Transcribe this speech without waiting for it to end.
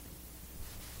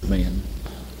Amen.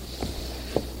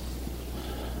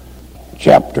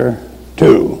 Chapter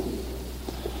 2.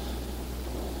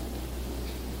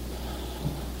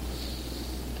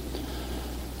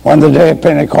 When the day of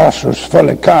Pentecost was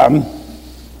fully come,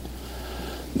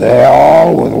 they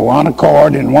all with one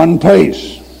accord in one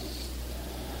place.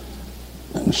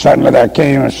 And suddenly there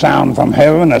came a sound from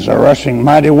heaven as a rushing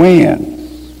mighty wind,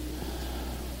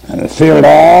 and it filled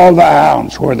all the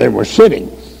house where they were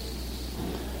sitting.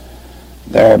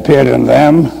 There appeared in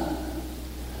them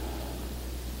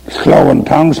cloven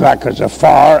tongues like as of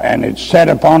fire, and it sat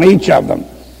upon each of them.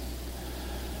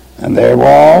 And they were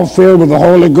all filled with the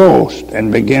Holy Ghost,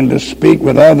 and began to speak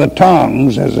with other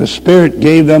tongues as the Spirit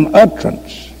gave them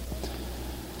utterance.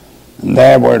 And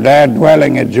there were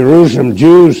dwelling at Jerusalem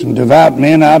Jews and devout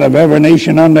men out of every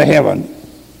nation under heaven.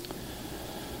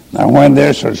 Now when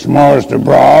this was noised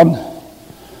abroad,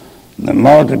 the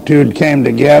multitude came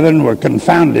together and were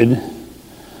confounded,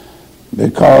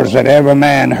 because that every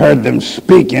man heard them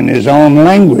speak in his own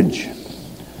language.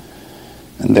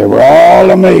 And they were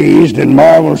all amazed and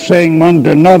marveled, saying one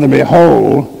to another,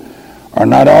 Behold, are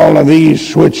not all of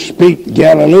these which speak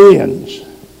Galileans?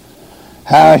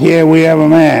 How here we have a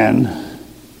man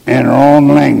in our own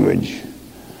language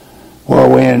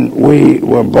wherein we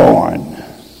were born.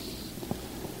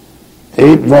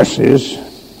 8 verses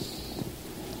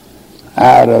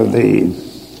out of the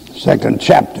 2nd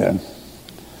chapter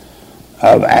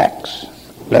of Acts.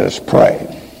 Let us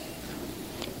pray.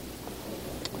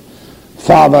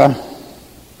 Father,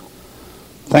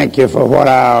 thank you for what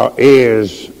our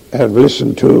ears have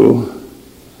listened to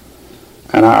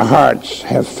and our hearts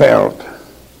have felt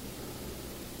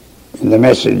in the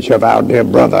message of our dear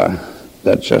brother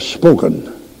that's just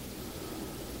spoken.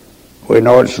 We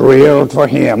know it's real for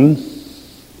him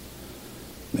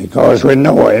because we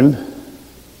know him.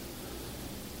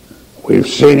 We've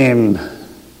seen him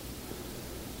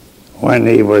when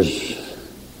he was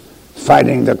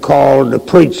fighting the call to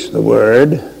preach the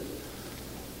word,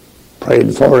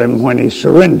 prayed for him when he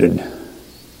surrendered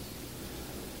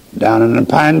down in the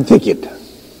pine thicket.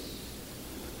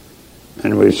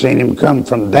 And we've seen him come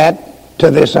from that to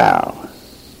this hour.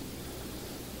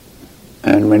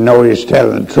 And we know he's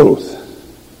telling the truth.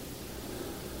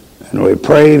 And we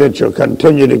pray that you'll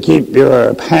continue to keep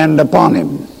your hand upon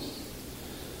him.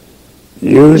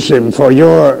 Use him for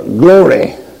your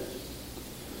glory.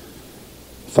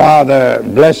 Father,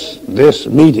 bless this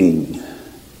meeting.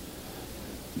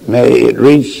 May it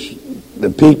reach the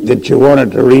peak that you want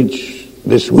it to reach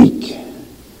this week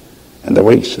and the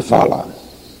weeks to follow.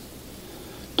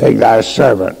 Take thy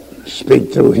servant,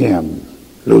 speak through him.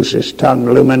 Loose his tongue,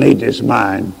 illuminate his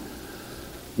mind.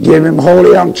 Give him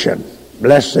holy unction.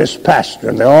 Bless this pastor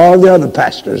and all the other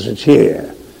pastors that's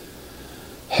here.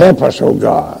 Help us, O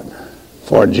God,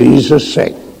 for Jesus'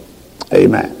 sake.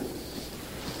 Amen.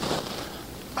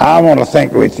 I want to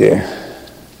think with you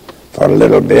for a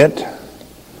little bit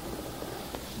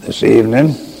this evening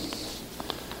as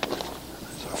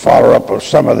a follow-up of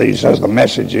some of these other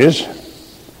messages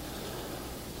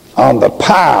on the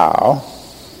power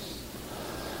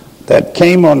that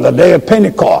came on the day of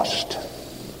Pentecost.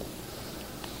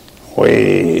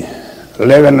 We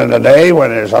live in a day when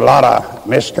there's a lot of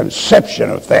misconception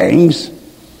of things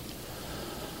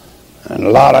and a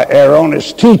lot of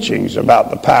erroneous teachings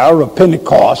about the power of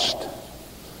Pentecost.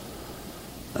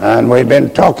 And we've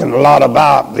been talking a lot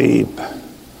about the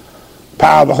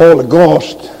power of the Holy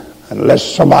Ghost. Unless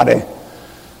somebody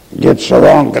gets the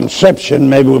wrong conception,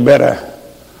 maybe we better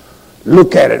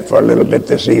look at it for a little bit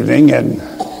this evening and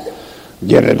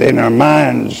get it in our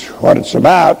minds what it's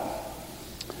about.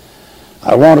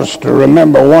 I want us to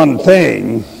remember one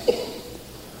thing,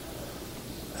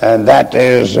 and that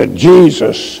is that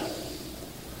Jesus,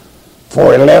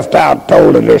 before he left out,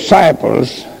 told the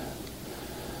disciples,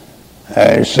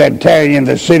 he said, tarry in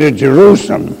the city of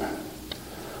Jerusalem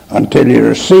until you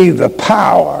receive the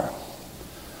power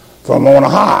from on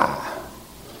high.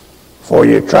 Before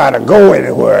you try to go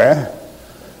anywhere,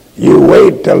 you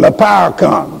wait till the power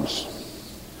comes.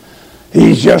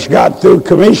 He's just got through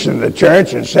commissioning the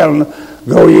church and telling them,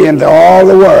 go ye into all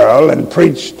the world and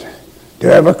preach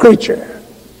to every creature,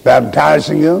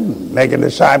 baptizing them, making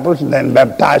disciples, and then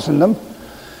baptizing them,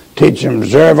 teach them to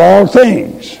observe all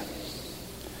things.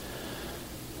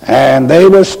 And they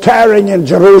was tarrying in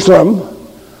Jerusalem,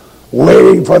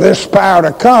 waiting for this power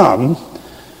to come.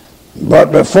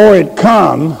 But before it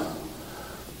come,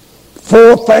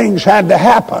 4 things had to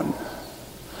happen.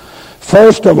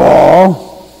 First of all,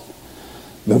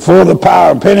 before the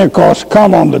power of Pentecost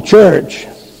come on the church,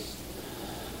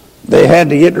 they had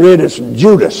to get rid of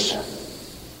Judas,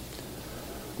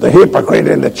 the hypocrite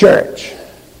in the church.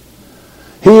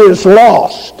 he is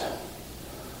lost.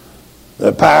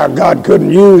 The power of God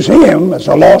couldn't use him as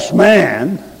a lost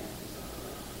man,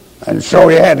 and so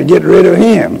he had to get rid of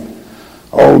him.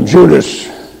 Old Judas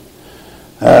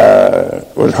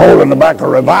was holding back a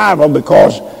revival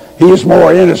because he's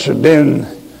more interested in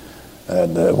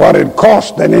what it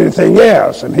cost than anything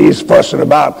else, and he's fussing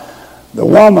about the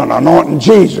woman anointing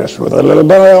Jesus with a little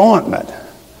bit of ointment.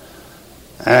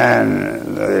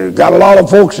 And they've got a lot of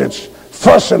folks that's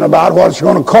fussing about what it's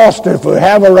going to cost if we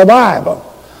have a revival.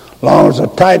 As long as the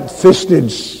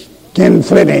tight-fisted,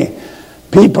 skin-flinty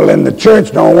people in the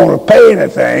church don't want to pay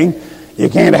anything, you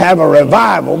can't have a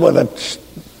revival with a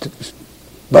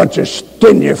bunch of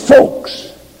stingy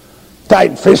folks,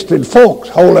 tight-fisted folks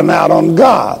holding out on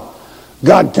God.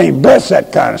 God can't bless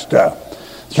that kind of stuff.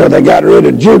 So they got rid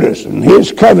of Judas and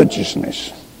his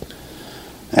covetousness.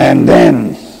 And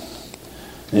then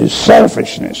his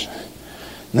selfishness.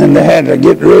 And then they had to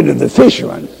get rid of the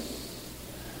fishermen.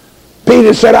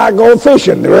 Peter said, I go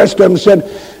fishing. The rest of them said,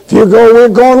 if you go, we're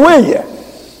going with you.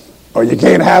 Or you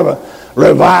can't have a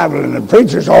revival and the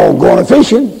preachers all going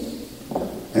fishing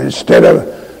instead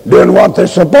of doing what they're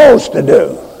supposed to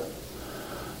do.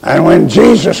 And when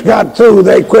Jesus got through,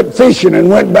 they quit fishing and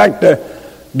went back to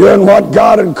doing what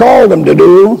God had called them to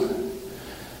do.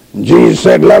 And Jesus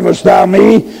said, lovest thou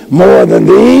me more than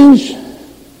these?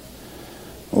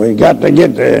 We got to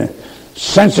get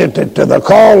sensitive to the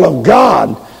call of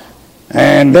God.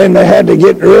 And then they had to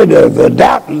get rid of the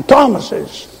doubting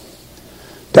Thomases.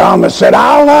 Thomas said,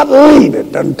 I'll not leave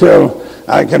it until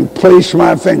I can place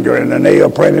my finger in the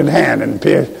nail-printed hand and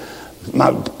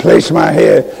place my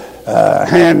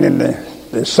hand in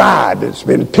the side that's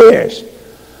been pierced.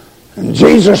 And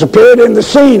Jesus appeared in the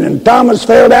scene, and Thomas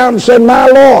fell down and said, my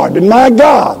Lord and my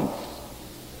God.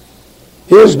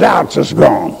 His doubts is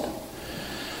gone.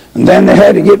 And then they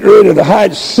had to get rid of the high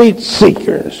seat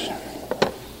seekers.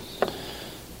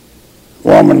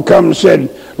 Woman come and said,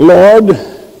 Lord,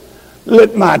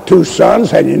 let my two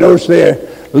sons, and you notice they're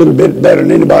a little bit better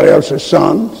than anybody else's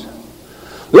sons,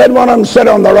 let one of them sit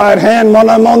on the right hand, one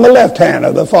of them on the left hand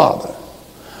of the Father.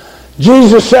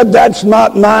 Jesus said, that's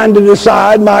not mine to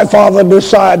decide. My Father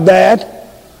decide that.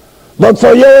 But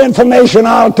for your information,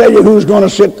 I'll tell you who's going to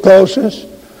sit closest.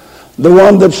 The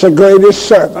one that's the greatest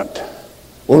servant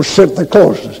will sit the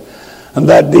closest. And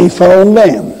that dethroned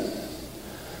them.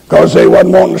 Because they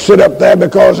wasn't wanting to sit up there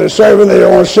because they're serving. They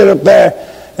don't want to sit up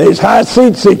there. These high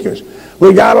seat seekers.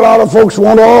 We got a lot of folks who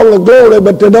want all the glory,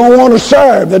 but they don't want to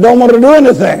serve. They don't want to do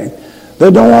anything.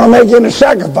 They don't want to make any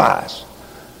sacrifice.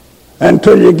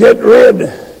 Until you get rid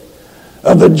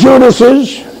of the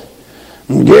Judases,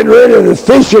 and get rid of the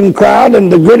fishing crowd,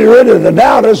 and get rid of the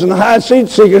doubters and the high seat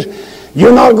seekers,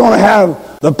 you're not going to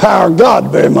have the power of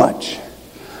God very much.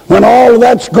 When all of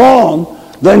that's gone,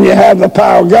 then you have the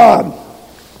power of God.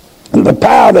 And the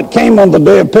power that came on the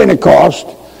day of Pentecost,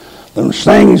 those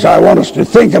things I want us to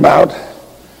think about.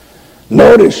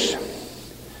 Notice,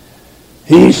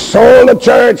 he sold the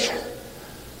church.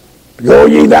 Go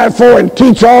ye therefore and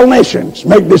teach all nations,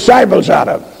 make disciples out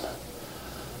of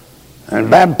them, and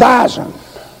baptize them,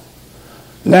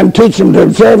 and then teach them to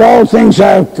observe all things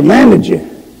I have commanded you.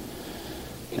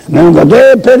 And on the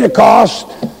day of Pentecost,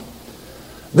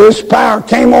 this power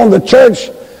came on the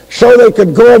church so they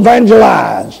could go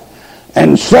evangelize.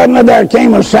 And suddenly there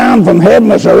came a sound from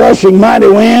heaven as a rushing mighty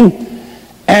wind,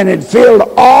 and it filled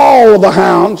all the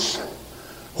house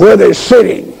where they're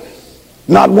sitting,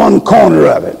 not one corner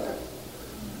of it,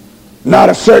 not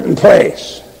a certain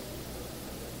place,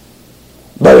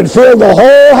 but it filled the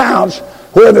whole house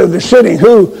where they're sitting.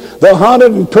 Who? The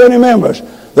 120 members.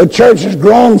 The church has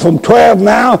grown from 12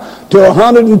 now to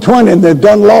 120, and they've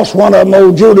done lost one of them,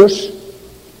 old Judas.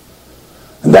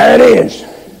 And there it is.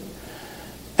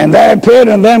 And there appeared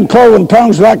unto them cloven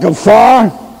tongues like a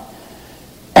fire,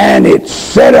 and it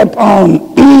set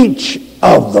upon each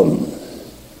of them.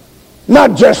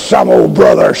 Not just some old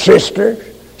brother or sister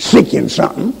seeking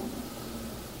something,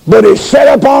 but it set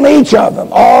upon each of them,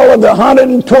 all of the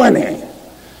 120.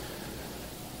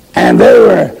 And they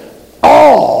were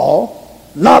all,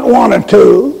 not one or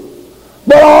two,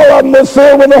 but all of them were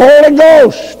filled with the Holy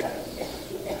Ghost.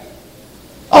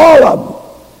 All of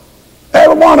them.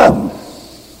 Every one of them.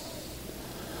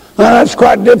 Now that's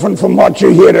quite different from what you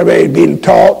hear today being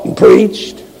taught and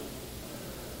preached.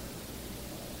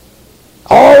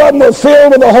 All of them were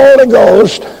filled with the Holy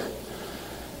Ghost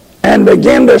and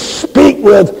began to speak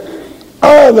with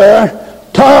other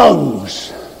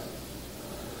tongues.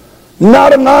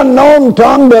 Not an unknown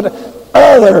tongue, but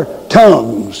other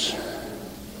tongues.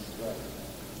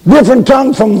 Different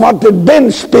tongues from what they'd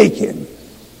been speaking.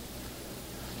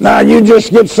 Now you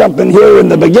just get something here in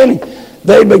the beginning.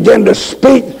 They begin to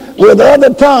speak with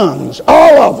other tongues.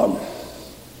 All of them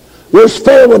was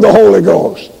filled with the Holy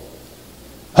Ghost.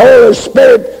 Holy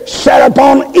Spirit sat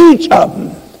upon each of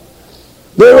them.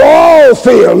 They were all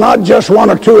filled, not just one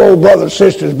or two old brothers and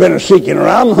sisters been seeking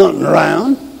around, hunting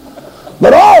around,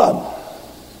 but all of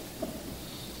them.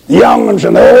 The young ones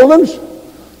and the old ones,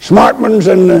 smart ones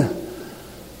and the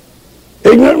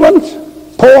ignorant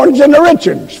ones, poor ones and the rich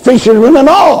ones, fishermen and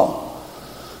all.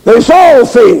 They was all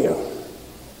filled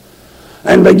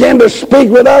and began to speak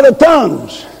with other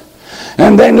tongues.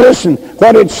 And then listen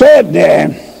what it said there.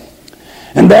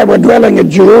 And there were dwelling at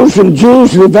Jerusalem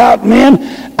Jews, devout men,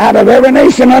 out of every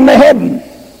nation under heaven.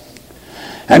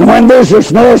 And when this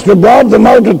was noised abroad, the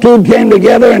multitude came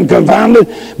together and confounded,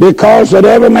 because that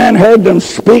every man heard them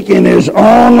speak in his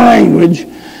own language,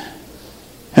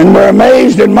 and were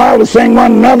amazed and marveled, saying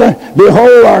one another,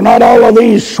 Behold, are not all of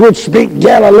these which speak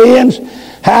Galileans?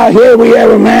 How hear we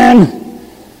every man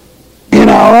in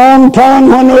our own tongue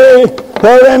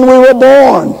wherein we were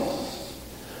born?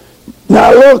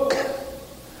 Now look,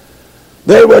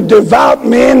 they were devout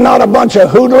men, not a bunch of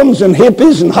hoodlums and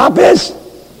hippies and hoppies,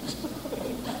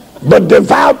 but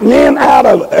devout men out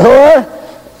of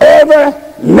every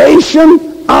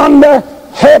nation under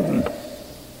heaven.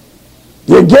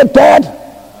 You get that?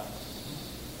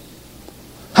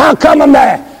 How come in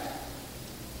there?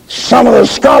 Some of the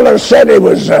scholars said it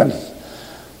was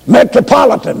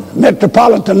metropolitan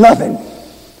nothing.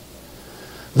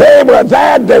 They were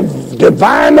there, the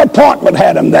divine appointment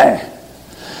had them there.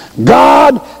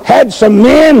 God had some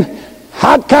men,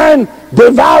 how kind?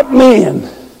 Devout men,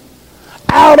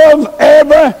 out of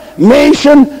every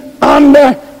nation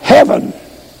under heaven.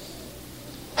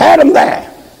 Had them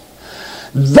there.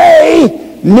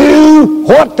 They knew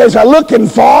what they were looking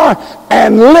for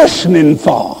and listening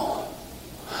for.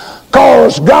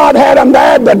 Because God had them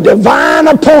there, the divine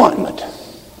appointment.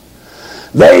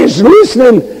 They was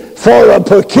listening for a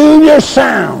peculiar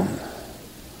sound.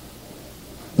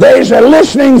 They was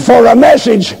listening for a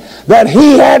message that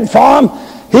he had for them.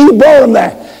 He brought them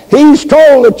there. He's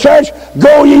told the church,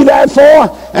 Go ye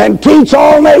therefore and teach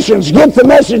all nations. Get the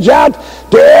message out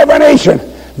to every nation.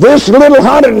 This little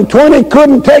 120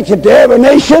 couldn't take it to every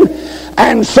nation,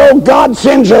 and so God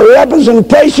sends a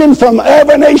representation from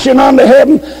every nation under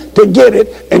heaven to get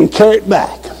it and carry it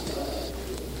back.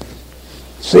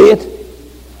 See it?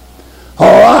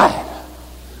 All right.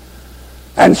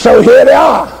 And so here they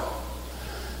are.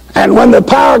 And when the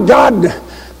power of God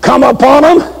come upon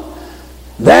them,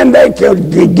 then they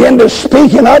could begin to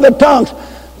speak in other tongues.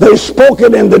 They spoke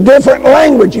it in the different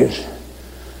languages.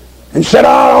 And said,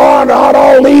 Are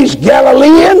all these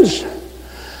Galileans?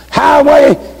 How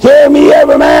we hear me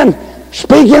every man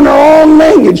speak in their own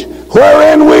language,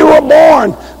 wherein we were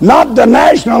born. Not the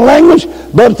national language,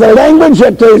 but the language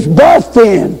that they was birthed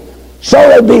in. So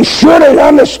they'd be sure to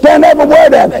understand every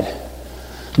word of it.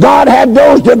 God had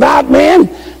those devout men.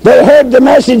 They heard the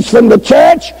message from the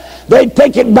church. They'd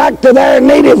take it back to their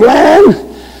native land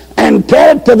and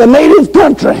tell it to the native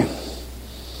country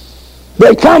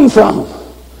they come from.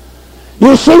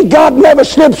 You see, God never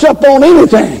slips up on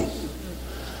anything.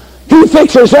 He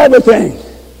fixes everything.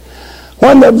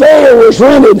 When the veil was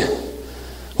rented,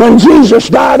 when Jesus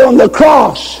died on the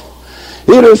cross,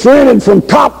 it was rented from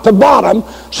top to bottom,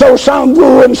 so some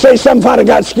fool wouldn't say somebody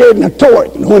got scared and tore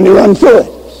it when they run through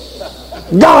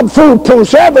it. God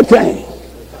foolproofs everything.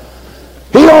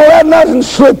 He don't let nothing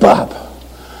slip up.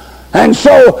 And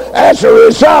so, as a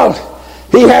result,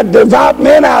 he had devout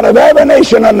men out of every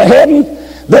nation under heaven.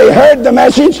 They heard the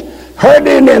message, heard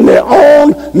it in their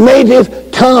own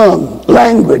native tongue,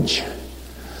 language.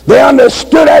 They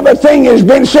understood everything has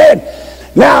been said.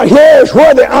 Now here's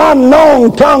where the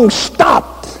unknown tongue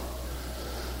stopped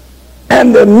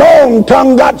and the known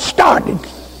tongue got started.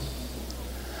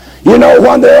 You know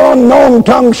when the unknown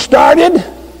tongue started?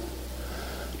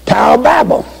 Tower of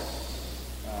Babel.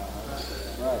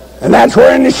 And that's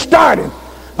where it started.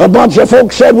 A bunch of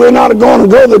folks said, we're not going to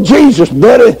go the Jesus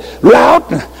bloody route.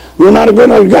 We're not going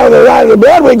to go the right of the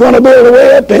blood. We're going to build a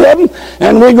way up to heaven,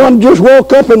 and we're going to just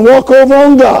walk up and walk over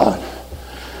on God.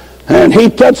 And he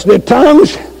touched their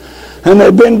tongues, and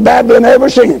they've been babbling ever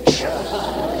since.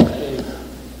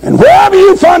 And wherever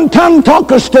you find tongue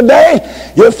talkers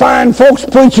today, you'll find folks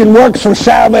preaching works for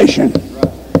salvation.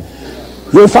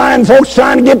 You'll find folks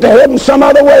trying to get to heaven some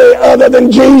other way other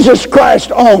than Jesus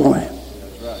Christ only.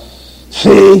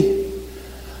 See,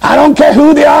 I don't care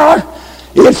who they are.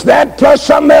 It's that plus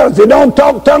something else. If you don't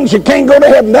talk tongues, you can't go to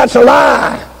heaven. That's a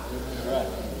lie.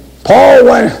 Paul,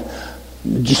 when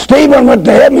Stephen went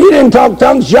to heaven, he didn't talk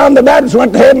tongues. John the Baptist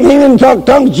went to heaven, he didn't talk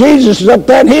tongues. Jesus is up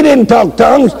there, and he didn't talk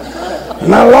tongues.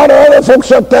 And a lot of other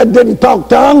folks up there didn't talk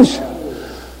tongues.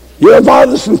 Your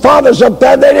fathers and fathers up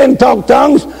there, they didn't talk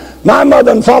tongues. My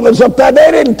mother and fathers up there,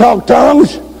 they didn't talk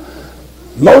tongues.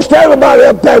 Most everybody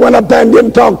up there went up there and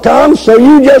didn't talk tongues, so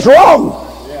you just wrong.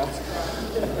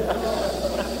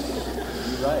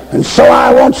 And so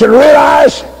I want you to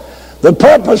realize the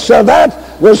purpose of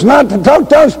that was not to talk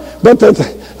tongues, but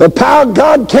the power of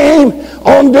God came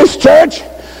on this church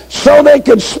so they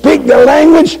could speak the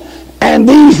language, and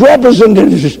these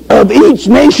representatives of each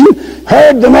nation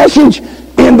heard the message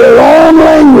in their own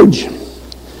language.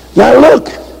 Now look,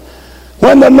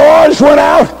 when the noise went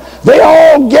out, they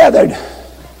all gathered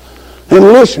and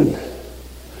listened.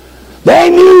 They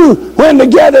knew when to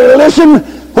gather and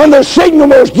listen. When the signal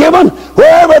was given,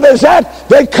 wherever there's at,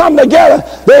 they come together.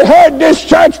 They heard this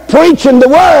church preaching the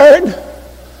word,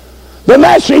 the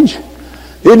message.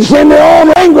 It's in their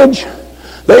own language.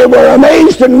 They were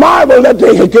amazed and marveled that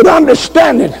they could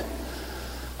understand it.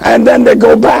 And then they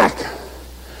go back.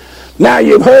 Now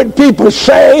you've heard people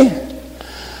say,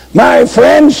 my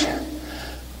friends,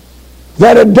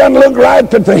 that it doesn't look right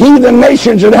that the heathen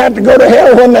nations would have to go to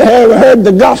hell when they have heard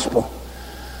the gospel.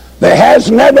 There has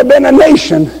never been a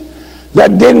nation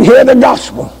that didn't hear the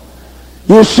gospel.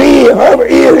 You see, if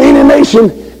any nation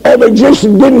ever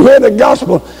existed didn't hear the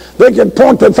gospel, they could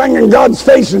point their finger in God's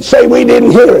face and say, we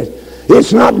didn't hear it.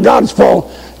 It's not God's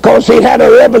fault, because he had a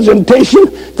representation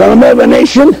from every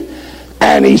nation,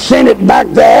 and he sent it back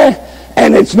there,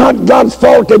 and it's not God's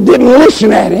fault they didn't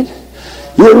listen at it.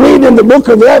 You read in the book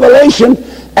of Revelation,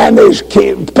 and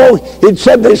it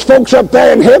said there's folks up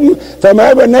there in heaven from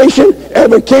every nation,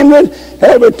 every kindred,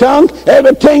 every tongue,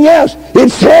 everything else. It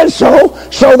says so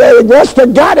they must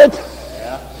have got it.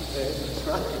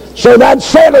 So that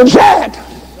settles that.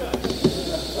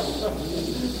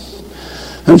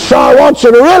 And so I want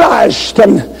you to realize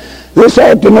this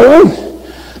afternoon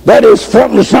that is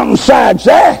something besides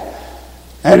that.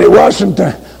 And it wasn't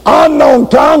an unknown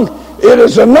tongue, it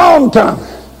is a known tongue.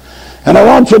 And I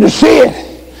want you to see it.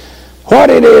 What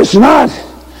it is not,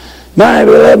 my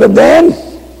beloved, then,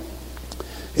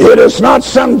 it is not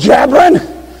some jabbering.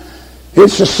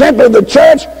 It's simply the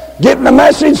church getting the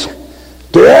message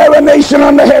to every nation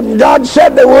under heaven. God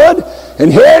said they would,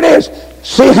 and here it is.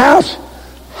 See how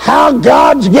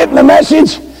God's getting the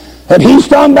message that he's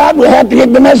talking about. We have to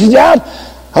get the message out.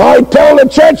 Oh, he told the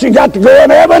church you got to go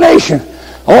in every nation.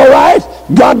 All right,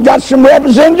 God got some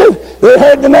representatives. They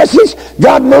heard the message.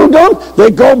 God moved on. They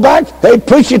go back. They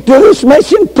preach it to this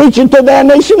nation, preach it to their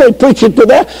nation. They preach it to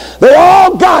their. They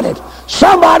all got it.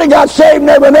 Somebody got saved in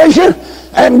every nation,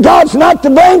 and God's not to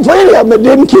blame for any of them that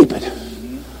didn't keep it.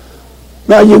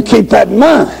 Now you keep that in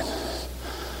mind.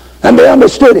 And they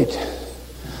understood it.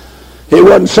 It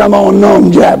wasn't some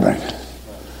unknown jabbering.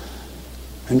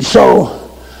 And so,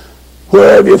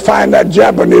 wherever you find that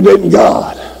jabbering, it isn't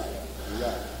God.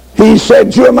 He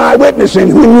said, you're my witness.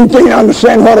 And when you think you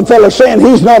understand what a fellow's saying,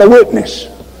 he's not a witness.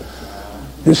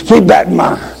 Just keep that in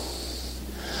mind.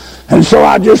 And so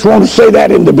I just want to say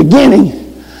that in the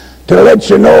beginning to let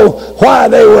you know why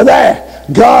they were there.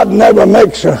 God never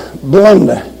makes a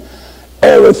blunder.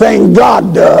 Everything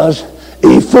God does,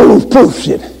 he foolproofs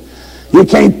it. You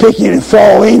can't pick any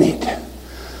flaw in it.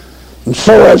 And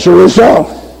so as a result,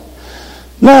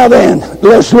 now then,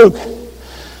 let's look.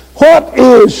 What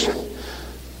is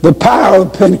the power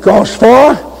of Pentecost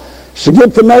for? To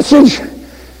get the message.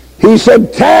 He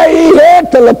said, tarry ye here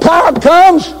till the power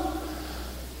comes.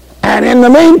 And in the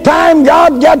meantime,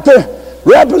 God got the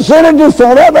representatives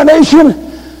from every nation,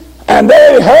 and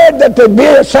they heard that there'd be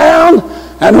a sound.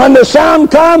 And when the sound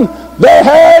come, they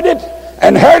heard it,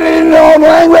 and heard it in their own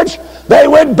language. They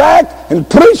went back and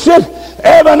preached it.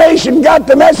 Every nation got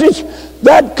the message.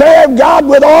 That clear of God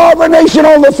with all the nation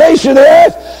on the face of the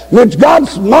earth. It's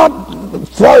God's not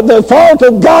for the fault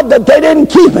of God that they didn't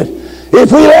keep it.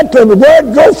 If we let the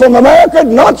word go from America,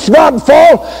 not God's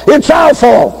fault, it's our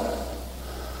fault.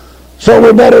 So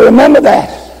we better remember that.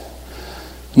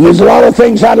 And there's a lot of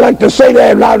things I'd like to say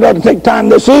there, but I'd like to take time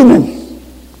this evening.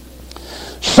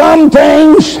 Some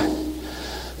things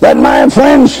that, my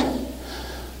friends,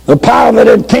 the power that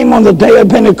it came on the day of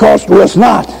Pentecost was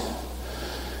not.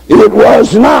 It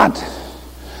was not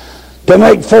to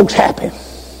make folks happy.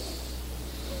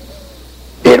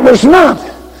 It was not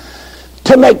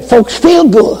to make folks feel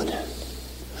good.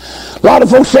 A lot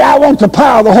of folks say, I want the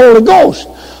power of the Holy Ghost.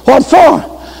 What for?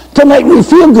 To make me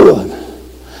feel good.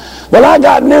 Well, I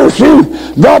got news for you.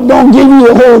 God don't give you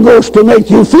the Holy Ghost to make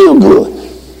you feel good.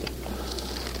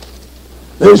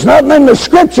 There's nothing in the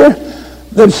Scripture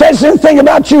that says anything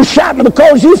about you shouting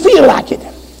because you feel like it.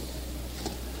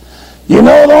 You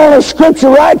know the only scripture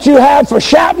right you have for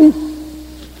shouting?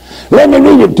 Let me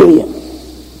read it to you.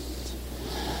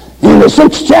 In the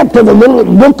 6th chapter of the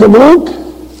book of Luke,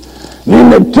 in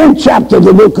the 10th chapter of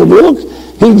the book of Luke,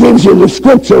 he gives you the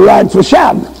scripture right for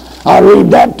shouting. I'll read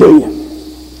that to you.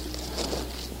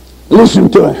 Listen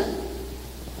to it.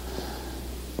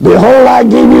 Behold, I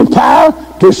give you power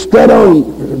to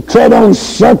tread on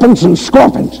serpents and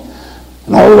scorpions,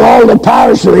 and over all the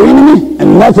powers of the enemy,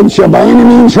 and nothing shall by any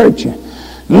means hurt you.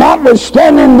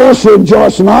 Notwithstanding this,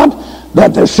 rejoice not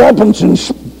that the serpents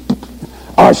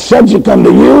are subject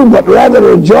unto you, but rather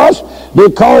rejoice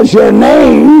because your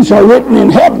names are written in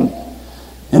heaven.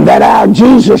 And that our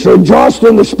Jesus rejoiced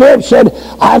in the Spirit, said,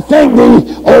 I thank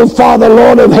thee, O Father,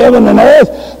 Lord of heaven and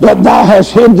earth, that thou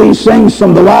hast hid these things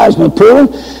from the wise and the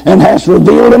prudent, and hast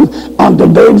revealed them unto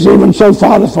babes. Even so,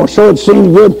 Father, for so it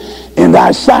seemed good in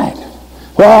thy sight.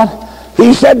 Well,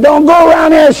 he said, don't go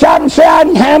around here shouting and say, I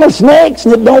can handle snakes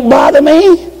and it don't bother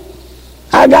me.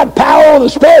 I got power over the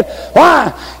Spirit.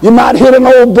 Why? You might hit an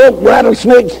old broke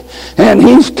rattlesnake and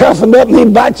he's toughened up and he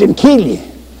bites and kill you.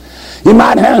 You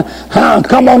might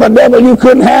come on the devil you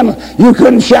couldn't handle. You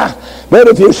couldn't shout. But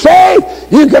if you're saved,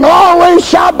 you can always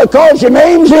shout because your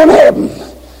name's in heaven.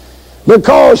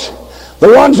 Because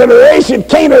the ones that erase it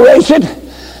can't erase it.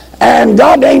 And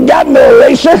God ain't got no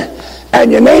eraser.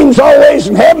 And your name's always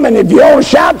in heaven. And if you don't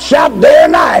shout, shout day or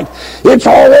night. It's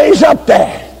always up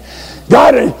there.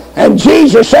 God and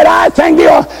Jesus said, I thank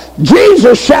you.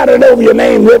 Jesus shouted over your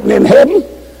name written in heaven.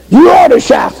 You ought to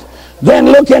shout.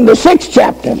 Then look in the 6th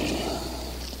chapter.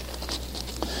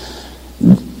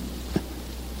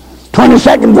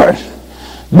 22nd verse.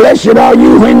 Blessed are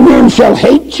you when men shall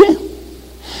hate you,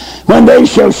 when they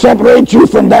shall separate you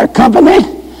from their company,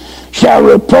 shall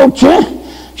reproach you,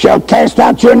 shall cast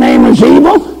out your name as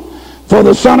evil, for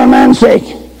the Son of Man's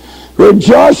sake.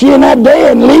 Rejoice ye in that day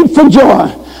and leap for joy,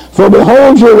 for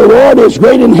behold, your reward is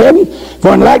great in heaven,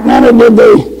 for in like manner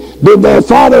did their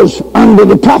fathers under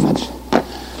the prophets.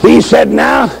 He said,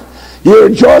 now you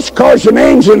rejoice because your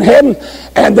name's in heaven,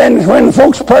 and then when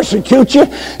folks persecute you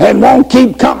and won't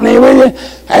keep company with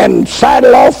you and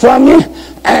sidle off from you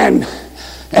and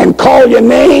call your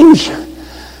names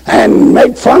and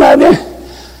make fun of you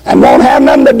and won't have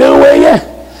nothing to do with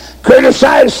you,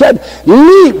 criticize, said,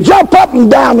 leap, jump up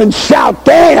and down and shout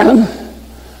then.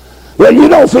 Well, you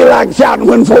don't feel like shouting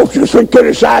when folks are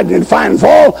criticizing and find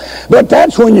fault, but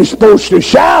that's when you're supposed to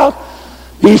shout.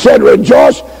 He said,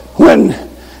 rejoice when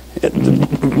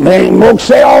they won't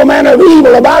say all manner of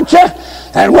evil about you,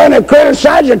 and when they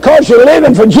criticize you because you're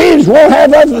living for Jesus, won't have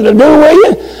nothing to do with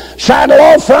you, sidle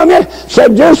off from you,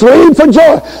 said just leave for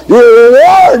joy. Your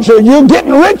rewards are, you're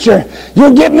getting richer,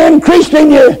 you're getting increased in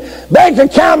your bank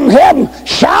account in heaven.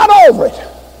 Shout over it.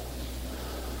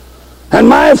 And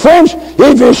my friends,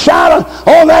 if you shout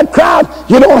on that crowd,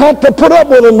 you don't have to put up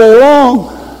with them very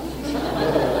long.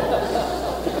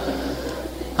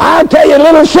 I'll tell you a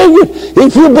little secret.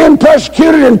 If you've been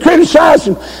persecuted and criticized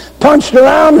and punched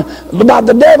around about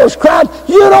the devil's crowd,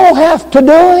 you don't have to do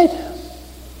it.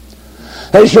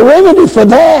 There's a remedy for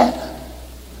that.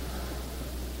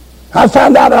 I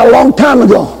found out a long time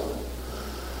ago.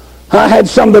 I had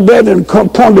some of the brethren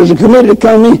appointed as a committee to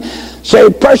come to me, say,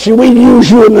 Percy, we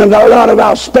use you in a lot of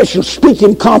our special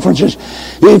speaking conferences.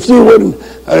 If you wouldn't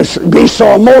be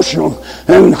so emotional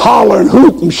and holler and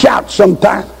hoot and shout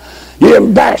sometime, you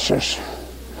embarrass us.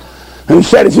 And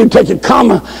said, if you take a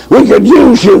comma, we could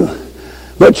use you.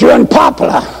 But you're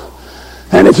unpopular.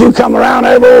 And if you come around,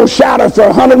 every old shouter for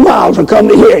 100 miles will come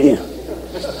to hear you.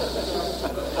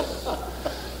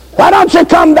 Why don't you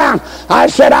come down? I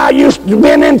said, I used to be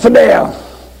an infidel.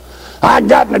 I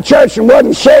got in the church and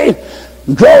wasn't saved.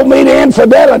 Drove me to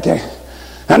infidelity.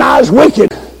 And I was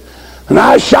wicked. And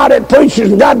I shot at preachers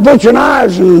and got butcher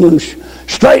knives and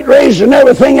straight razors and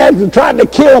everything else and tried to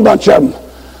kill a bunch of them.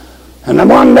 And then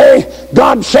one day,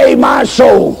 God saved my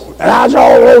soul. And I was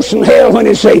all lost in hell when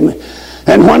he saved me.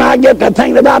 And when I get to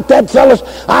thinking about that, fellas,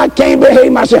 I can't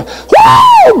behave myself.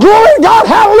 Whoa! Glory to God!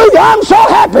 Hallelujah! I'm so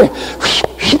happy.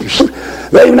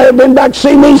 They've never been back to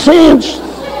see me since.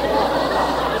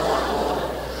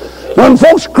 When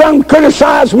folks come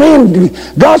criticize me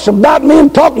and gossip about me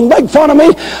and talk and make fun of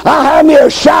me, I have me a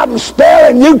shouting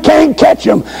spell and you can't catch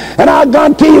them. And I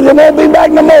guarantee you they won't be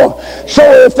back no more. So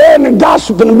if they're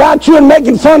gossiping about you and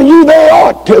making fun of you, they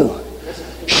ought to.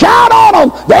 Shout on them.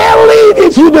 They'll leave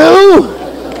if you do.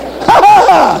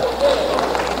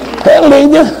 They'll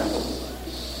leave you.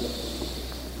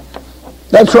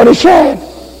 That's what he said.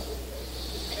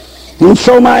 And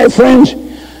so, my friends,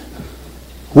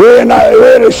 We're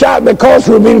to shout because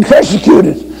we're being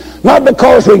persecuted. Not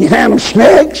because we can handle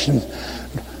snakes and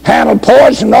handle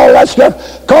poison and all that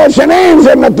stuff. Because the names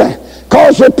are not there.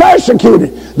 Because we're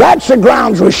persecuted. That's the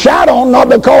grounds we shout on, not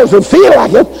because we feel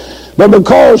like it, but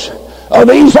because of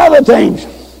these other things.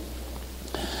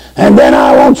 And then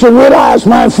I want you to realize,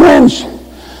 my friends,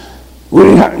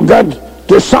 we got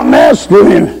to something else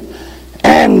doing.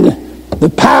 And the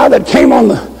power that came on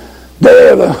the day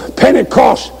of the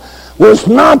Pentecost was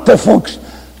not the folks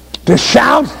to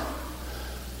shout.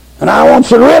 And I want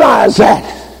you to realize that.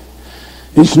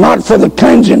 It's not for the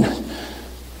cleansing.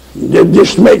 It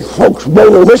just make folks blow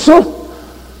the whistle.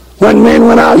 When men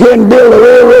went out here and built a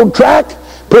railroad track,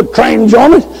 put trains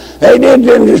on it, they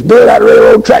didn't just build that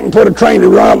railroad track and put a train to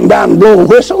run up and down and blow a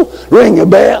whistle, ring a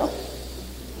bell.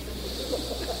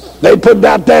 They put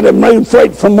out that and moved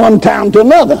freight from one town to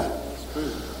another.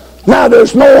 Now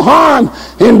there's no harm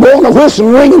in blowing a whistle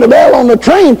and ringing the bell on the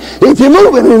train if you're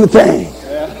moving anything.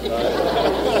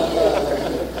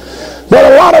 But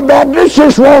a lot of Baptists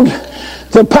just want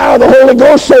the power of the Holy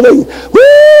Ghost, so they,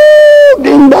 woo,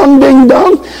 ding dong,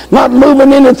 not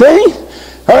moving anything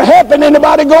or helping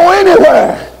anybody go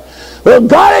anywhere. Well,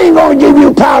 God ain't going to give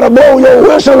you power to blow your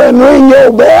whistle and ring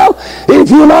your bell if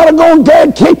you're not going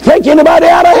to take anybody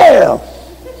out of hell.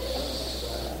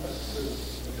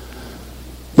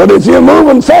 But if you're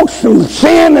moving folks from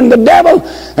sin and the devil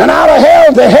and out of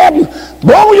hell to heaven,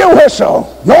 blow your whistle.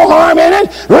 No harm in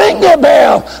it. Ring your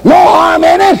bell. No harm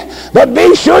in it. But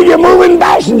be sure you're moving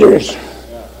passengers.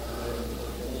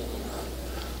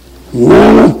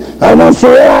 I want to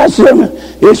realize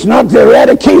it's not the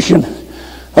eradication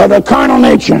of the carnal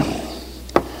nature.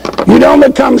 You don't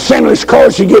become sinless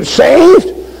because you get saved.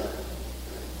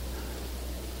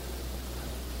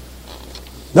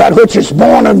 That which is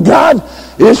born of God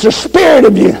is the spirit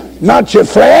of you, not your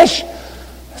flesh.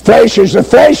 Flesh is the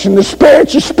flesh and the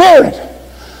spirit's the spirit.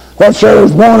 Whatsoever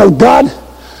is born of God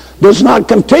does not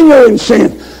continue in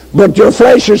sin. But your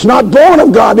flesh is not born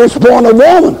of God, it's born of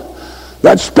woman.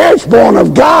 That spirit's born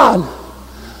of God.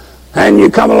 And you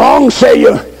come along and say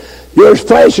your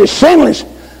flesh is sinless.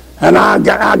 And I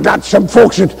got some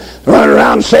folks that run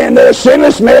around saying they're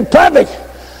sinless and they're perfect.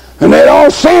 And they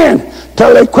don't sin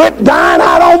till they quit dying.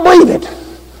 I don't believe it.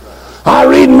 I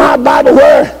read in my Bible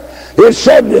where it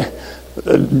said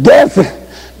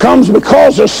death comes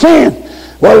because of sin.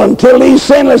 Well, until these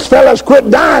sinless fellas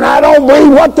quit dying, I don't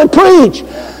believe what they preach.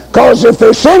 Because if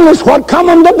they're sinless, what come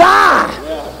them to die?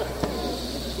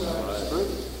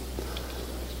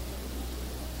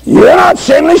 You're not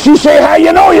sinless. You say, how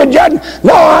you know you're judging?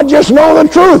 No, I just know the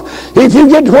truth. If you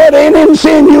get to where they ain't in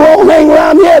sin, you won't hang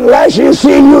around yet. The last you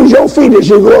see, use your feet as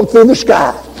you go up through the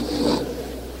sky.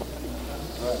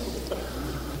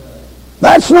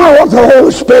 That's not what the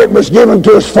Holy Spirit was given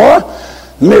to us for.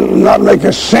 Not make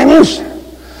us sinners.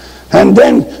 And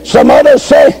then some others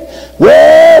say,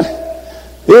 well,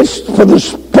 it's for the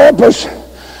purpose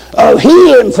of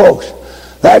healing folks.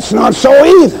 That's not so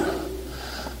either.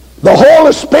 The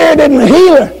Holy Spirit isn't a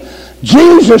healer.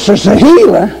 Jesus is a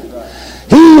healer.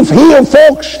 He healed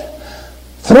folks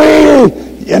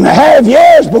 3.5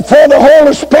 years before the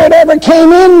Holy Spirit ever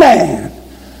came in man.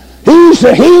 He's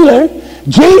the healer.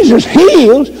 Jesus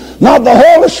heals, not the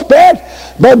Holy Spirit,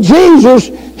 but Jesus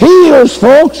heals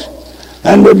folks.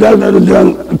 And we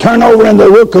turn over in the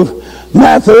book of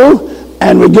Matthew,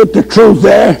 and we get the truth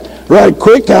there right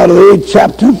quick out of the 8th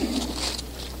chapter.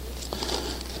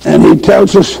 And he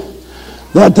tells us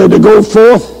that they're to go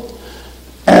forth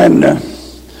and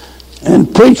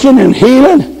preaching and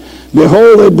healing.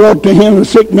 Behold, they brought to him a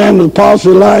sick man with a palsy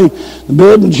lying in the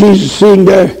bed, and Jesus, seeing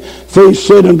their faith,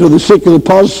 said unto the sick of the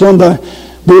palsy, Son,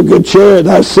 be of good cheer,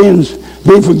 thy sins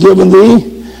be forgiven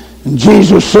thee. And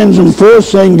Jesus sends them forth,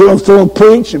 saying, go forth,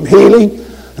 preach and healing,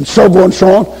 and so forth and so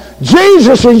on.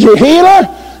 Jesus is your healer,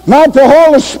 not the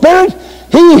Holy Spirit.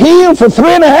 He healed for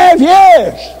 3.5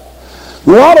 years. A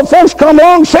lot of folks come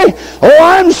along and say, oh,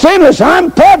 I'm sinless,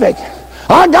 I'm perfect.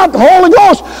 I got the Holy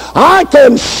Ghost. I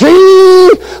can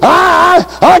see,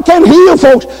 I can heal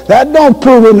folks. That don't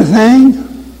prove anything.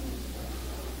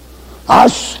 I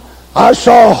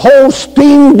saw a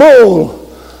Holstein bull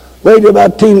weighed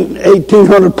about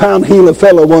 1,800 pound heal a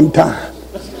fellow one time.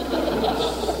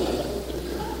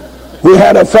 We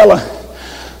had a fella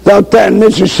out there in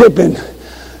Mississippi.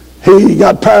 He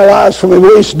got paralyzed from his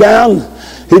waist down.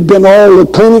 He'd been to all the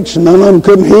clinics and none of them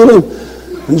couldn't heal him,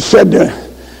 and said,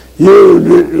 you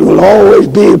will always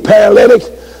be a paralytic.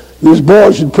 And his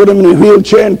boys would put him in a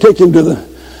wheelchair and take him to the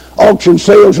auction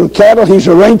sales of cattle. He's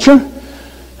a rancher,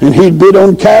 and he'd bid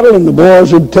on cattle, and the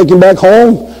boys would take him back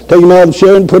home, take him out of the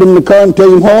chair and put him in the car and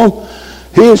take him home.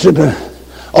 He said,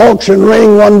 auction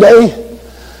ring one day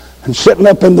and sitting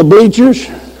up in the bleachers.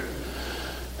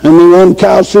 And they run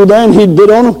cows through there, and he'd bid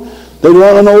on them. They'd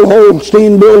run an old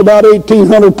Holstein bull about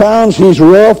 1,800 pounds. He's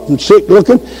rough and sick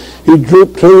looking. He'd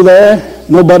droop through there.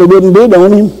 Nobody wouldn't bid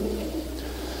on him.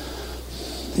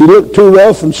 He looked too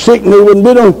rough and sick, and they wouldn't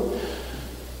bid on him.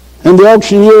 And the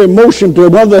auctioneer motioned to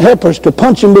one of the helpers to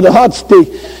punch him with a hot stick.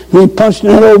 And he punched,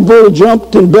 and that old bull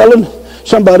jumped and bellowed.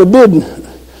 Somebody bidding.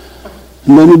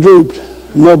 And then he drooped.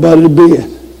 Nobody to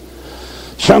bid.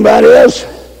 Somebody else,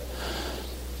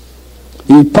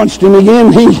 he punched him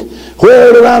again. He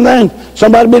whirled around there, and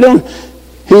somebody bid on him.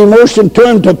 He motioned to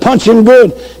him to punch him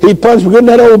good. He punched him good, and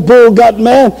that old bull got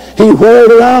mad. He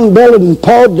whirled around, bellowed, and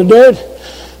pawed the dirt,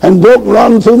 and broke and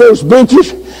run through those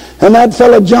benches. And that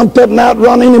fella jumped up and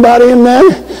outrun anybody in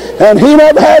there. And he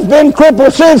never has been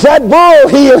crippled since. That bull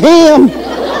healed him.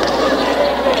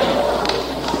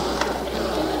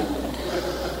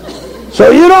 So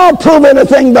you don't prove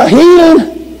anything by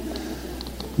healing.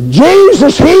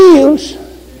 Jesus heals.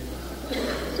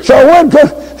 So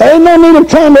there ain't no need of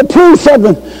trying to prove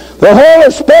something. The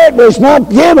Holy Spirit was not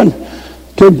given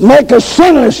to make us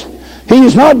sinless.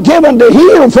 He's not given to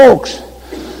heal folks.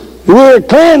 We're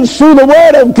cleansed through the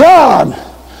Word of God.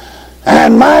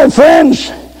 And my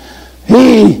friends,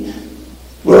 He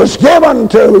was given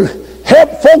to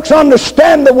help folks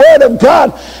understand the Word of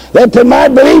God, that they might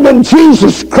believe in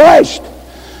Jesus Christ.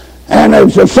 And at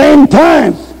the same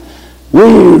time,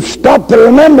 we stop to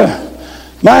remember,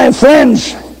 my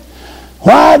friends,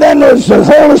 why then was the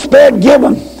Holy Spirit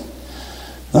given?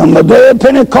 On the day of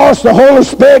Pentecost, the Holy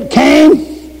Spirit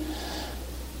came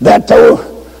that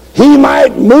He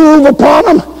might move upon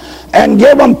them and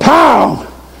give them power.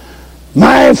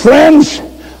 My friends,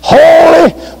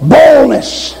 holy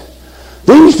boldness.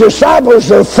 These disciples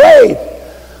were afraid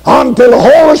until the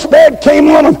Holy Spirit came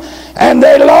on them, and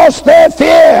they lost their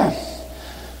fear.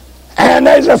 And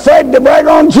they was afraid to brag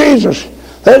on Jesus.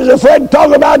 They was afraid to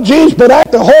talk about Jesus, but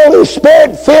after the Holy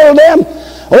Spirit filled them,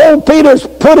 old Peter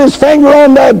put his finger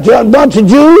on that bunch of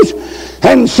Jews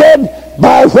and said,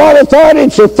 by what authority?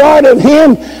 It's the authority of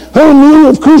Him whom you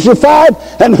have crucified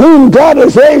and whom God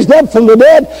has raised up from the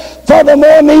dead.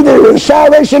 Furthermore, neither is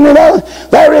salvation in other.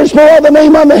 There is no other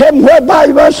name under heaven whereby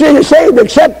you must be saved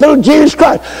except through Jesus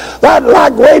Christ. That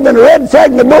like waving a red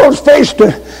flag in the bull's face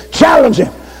to challenge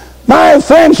him. My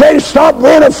friends, they stopped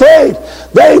being afraid.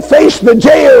 They faced the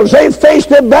jails. They faced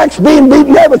their backs being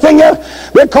beaten, everything else,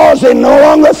 because they're no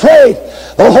longer afraid.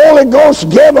 The Holy Ghost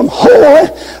gave them holy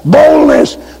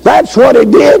boldness. That's what He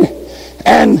did.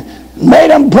 And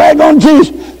made them brag on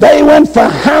Jesus. They went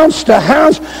from house to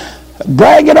house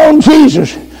bragging on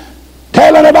Jesus,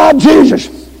 telling about Jesus,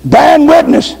 bearing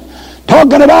witness,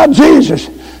 talking about Jesus,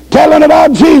 telling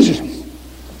about Jesus.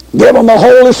 Give them a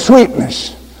holy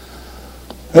sweetness.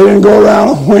 They didn't go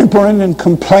around whimpering and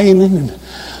complaining and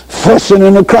fussing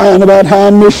and crying about how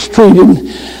I'm mistreated and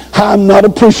how I'm not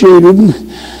appreciated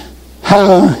and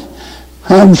how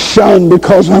I'm shunned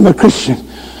because I'm a Christian.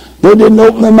 They didn't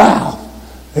open their mouth.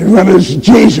 They went as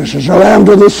Jesus, as a lamb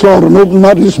to the slaughter, and opened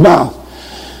not His mouth.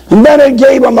 And then it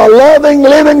gave them a loving,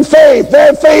 living faith.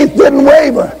 Their faith didn't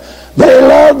waver. They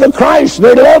loved the Christ.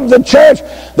 They loved the church.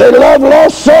 They loved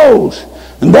lost souls.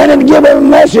 And then it gave them a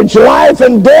message, life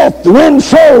and death, to win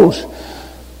souls.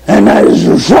 And as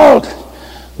a result,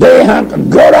 they had to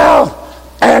go out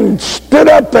and stood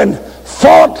up and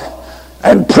fought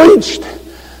and preached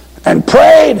and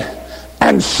prayed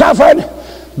and suffered,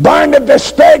 burned at the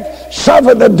stake,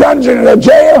 suffered the dungeon and the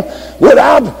jail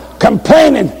without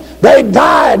complaining. They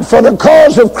died for the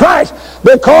cause of Christ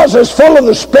because it's full of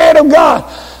the Spirit of God.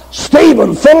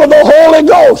 Stephen, full of the Holy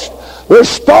Ghost, was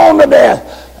stoned to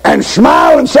death and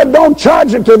smiled and said, don't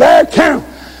charge it to their account.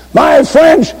 My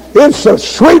friends, it's the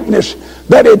sweetness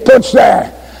that He puts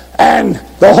there. And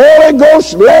the Holy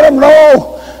Ghost let them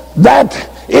know that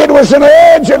it was an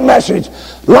urgent message.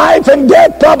 Life and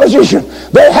death proposition.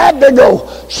 They had to go.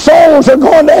 Souls are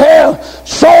going to hell.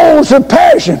 Souls are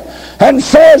perishing. And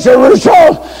so as a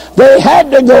result, they had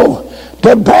to go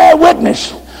to bear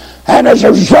witness. And as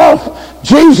a result,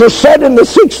 Jesus said in the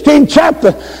 16th chapter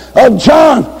of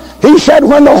John, He said,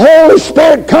 when the Holy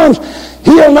Spirit comes,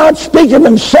 He'll not speak of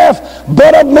Himself,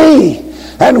 but of me.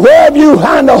 And wherever you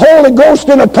find the Holy Ghost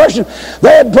in a person,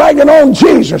 they're bragging on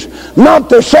Jesus, not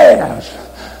themselves,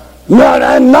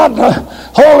 and not the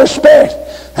Holy Spirit.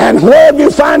 And wherever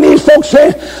you find these folks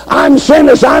saying, I'm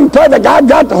sinless, I'm perfect, I've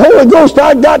got the Holy Ghost,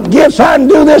 I've got gifts, I can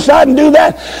do this, I can do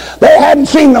that, they hadn't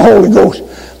seen the Holy Ghost.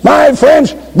 my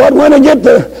friends, but when they get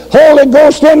the Holy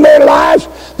Ghost in their lives,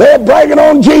 they're bragging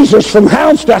on Jesus from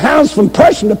house to house, from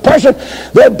person to person.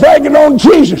 They're bragging on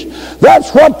Jesus.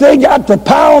 That's what they got. The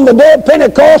power on the day of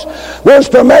Pentecost was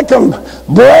to make them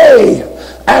brave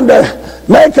and to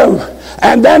make them.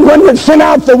 And then when we send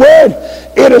out the word,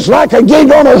 it is like a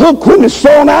gig on a hook when it's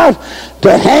thrown out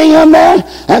to hang them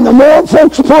there. And the more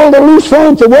folks pull the loose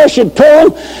from it, the worse it to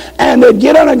them. And they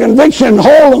get under conviction and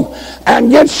hold them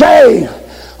and get saved.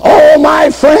 Oh,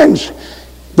 my friends,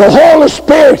 the Holy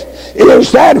Spirit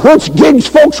is that which gives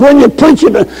folks when you preach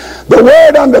it, the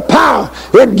word under power.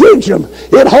 It gives them,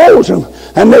 it holds them,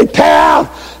 and they tear out,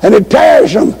 and it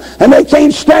tears them, and they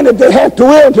can't stand it. They have to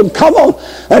will to come on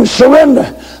and surrender.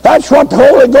 That's what the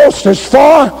Holy Ghost is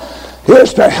for,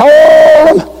 is to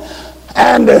hold them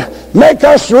and make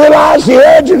us realize the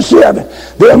urgency of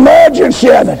it, the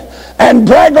emergency of it, and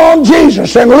brag on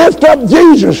Jesus and lift up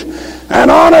Jesus and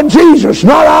honor Jesus,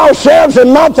 not ourselves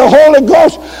and not the Holy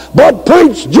Ghost, but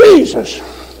preach Jesus.